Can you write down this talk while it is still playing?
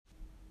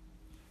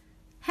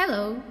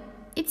Hello,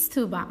 it's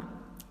Tuba.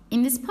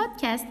 In this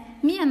podcast,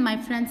 me and my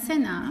friend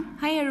Sena,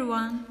 Hi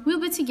everyone. will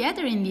be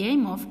together in the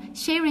aim of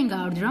sharing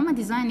our drama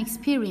design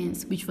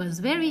experience, which was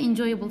very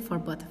enjoyable for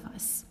both of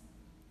us.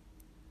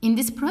 In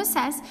this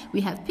process, we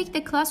have picked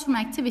a classroom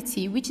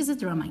activity, which is a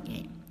drama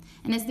game.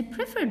 And as the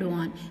preferred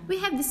one, we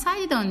have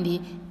decided on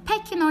the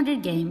Pack in Order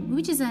game,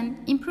 which is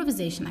an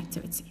improvisation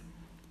activity.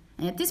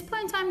 And at this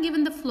point, I'm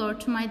giving the floor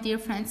to my dear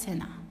friend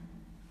Sena.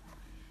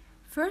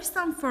 First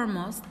and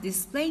foremost,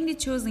 displaying the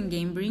chosen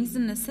game brings the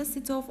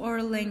necessity of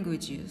oral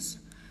language use.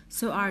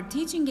 So our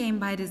teaching aim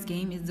by this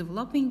game is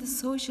developing the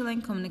social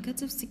and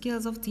communicative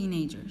skills of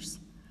teenagers.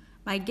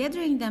 By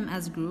gathering them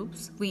as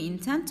groups, we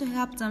intend to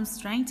help them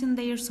strengthen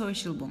their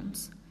social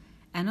bonds.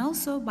 And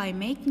also, by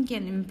making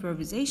an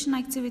improvisation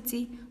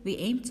activity, we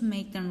aim to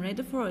make them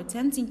ready for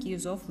authentic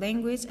use of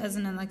language as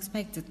an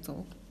unexpected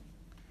tool.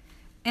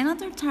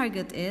 Another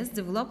target is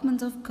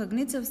development of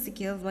cognitive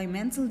skills by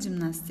mental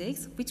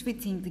gymnastics, which we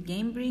think the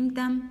game brings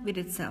them with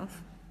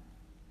itself.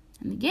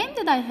 And the game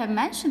that I have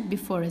mentioned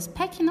before as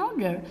Pack in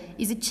Order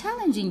is a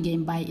challenging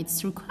game by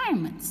its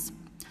requirements.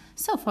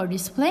 So for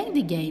displaying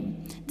the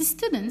game, the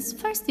students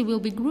firstly will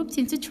be grouped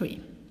into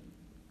three.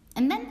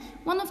 And then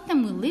one of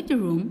them will leave the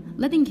room,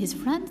 letting his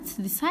friends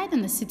decide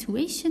on the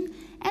situation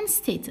and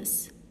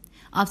status.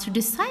 After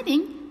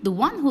deciding, the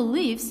one who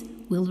leaves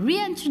will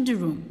re-enter the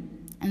room.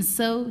 And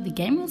so the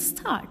game will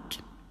start.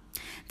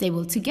 They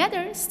will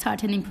together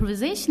start an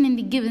improvisation in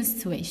the given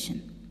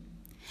situation.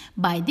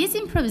 By this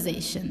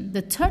improvisation,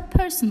 the third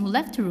person who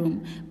left the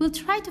room will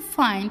try to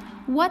find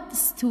what the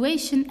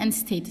situation and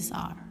status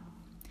are.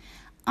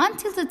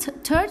 Until the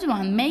third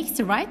one makes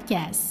the right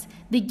guess,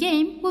 the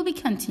game will be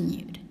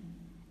continued.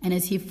 And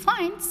as he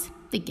finds,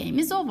 the game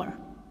is over.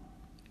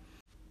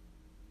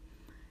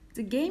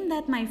 The game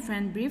that my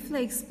friend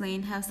briefly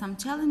explained has some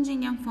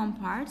challenging and fun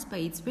parts by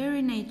its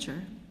very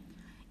nature.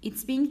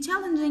 Its being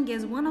challenging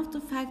is one of the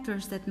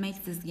factors that makes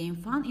this game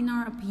fun in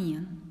our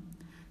opinion.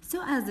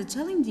 So as the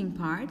challenging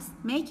parts,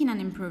 making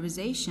an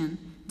improvisation,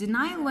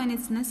 denial when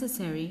it's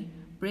necessary,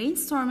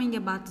 brainstorming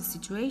about the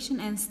situation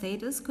and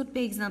status could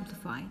be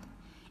exemplified.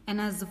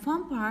 And as the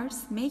fun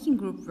parts, making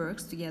group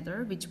works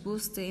together which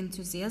boosts the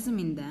enthusiasm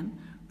in them,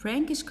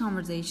 prankish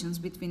conversations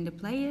between the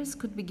players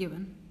could be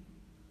given.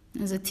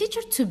 As a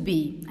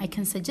teacher-to-be, I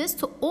can suggest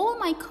to all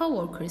my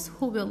co-workers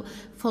who will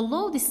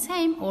follow the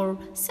same or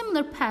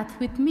similar path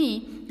with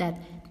me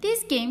that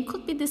this game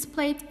could be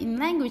displayed in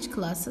language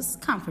classes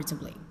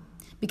comfortably.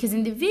 Because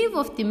in the view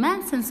of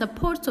demands and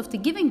supports of the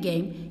given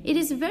game, it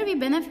is very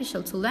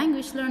beneficial to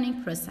language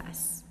learning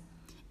process.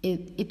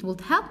 It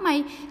would help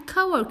my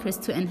co-workers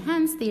to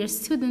enhance their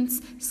students'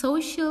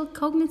 social,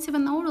 cognitive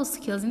and oral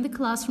skills in the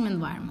classroom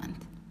environment.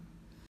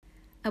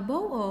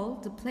 Above all,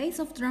 the place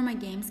of drama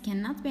games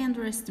cannot be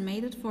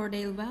underestimated for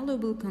their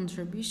valuable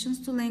contributions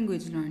to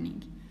language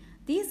learning.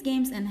 These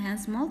games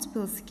enhance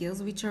multiple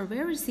skills which are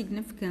very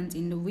significant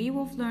in the view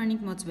of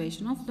learning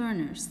motivation of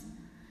learners.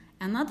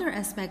 Another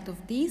aspect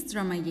of these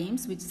drama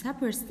games which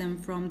separates them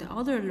from the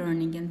other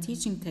learning and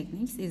teaching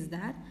techniques is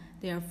that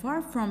they are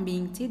far from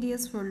being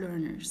tedious for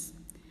learners.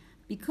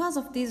 Because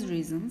of these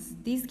reasons,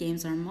 these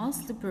games are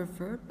mostly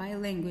preferred by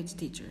language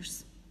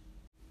teachers.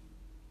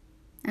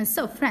 And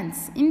so,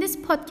 friends, in this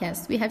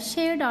podcast, we have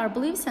shared our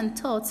beliefs and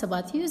thoughts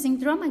about using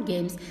drama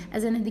games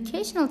as an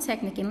educational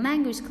technique in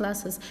language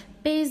classes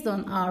based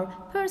on our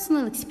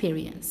personal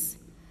experience.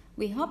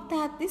 We hope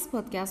that this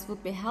podcast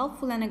would be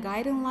helpful and a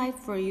guiding light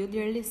for you,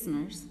 dear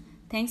listeners.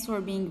 Thanks for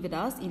being with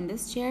us in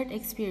this shared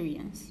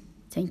experience.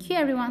 Thank you,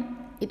 everyone.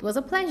 It was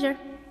a pleasure.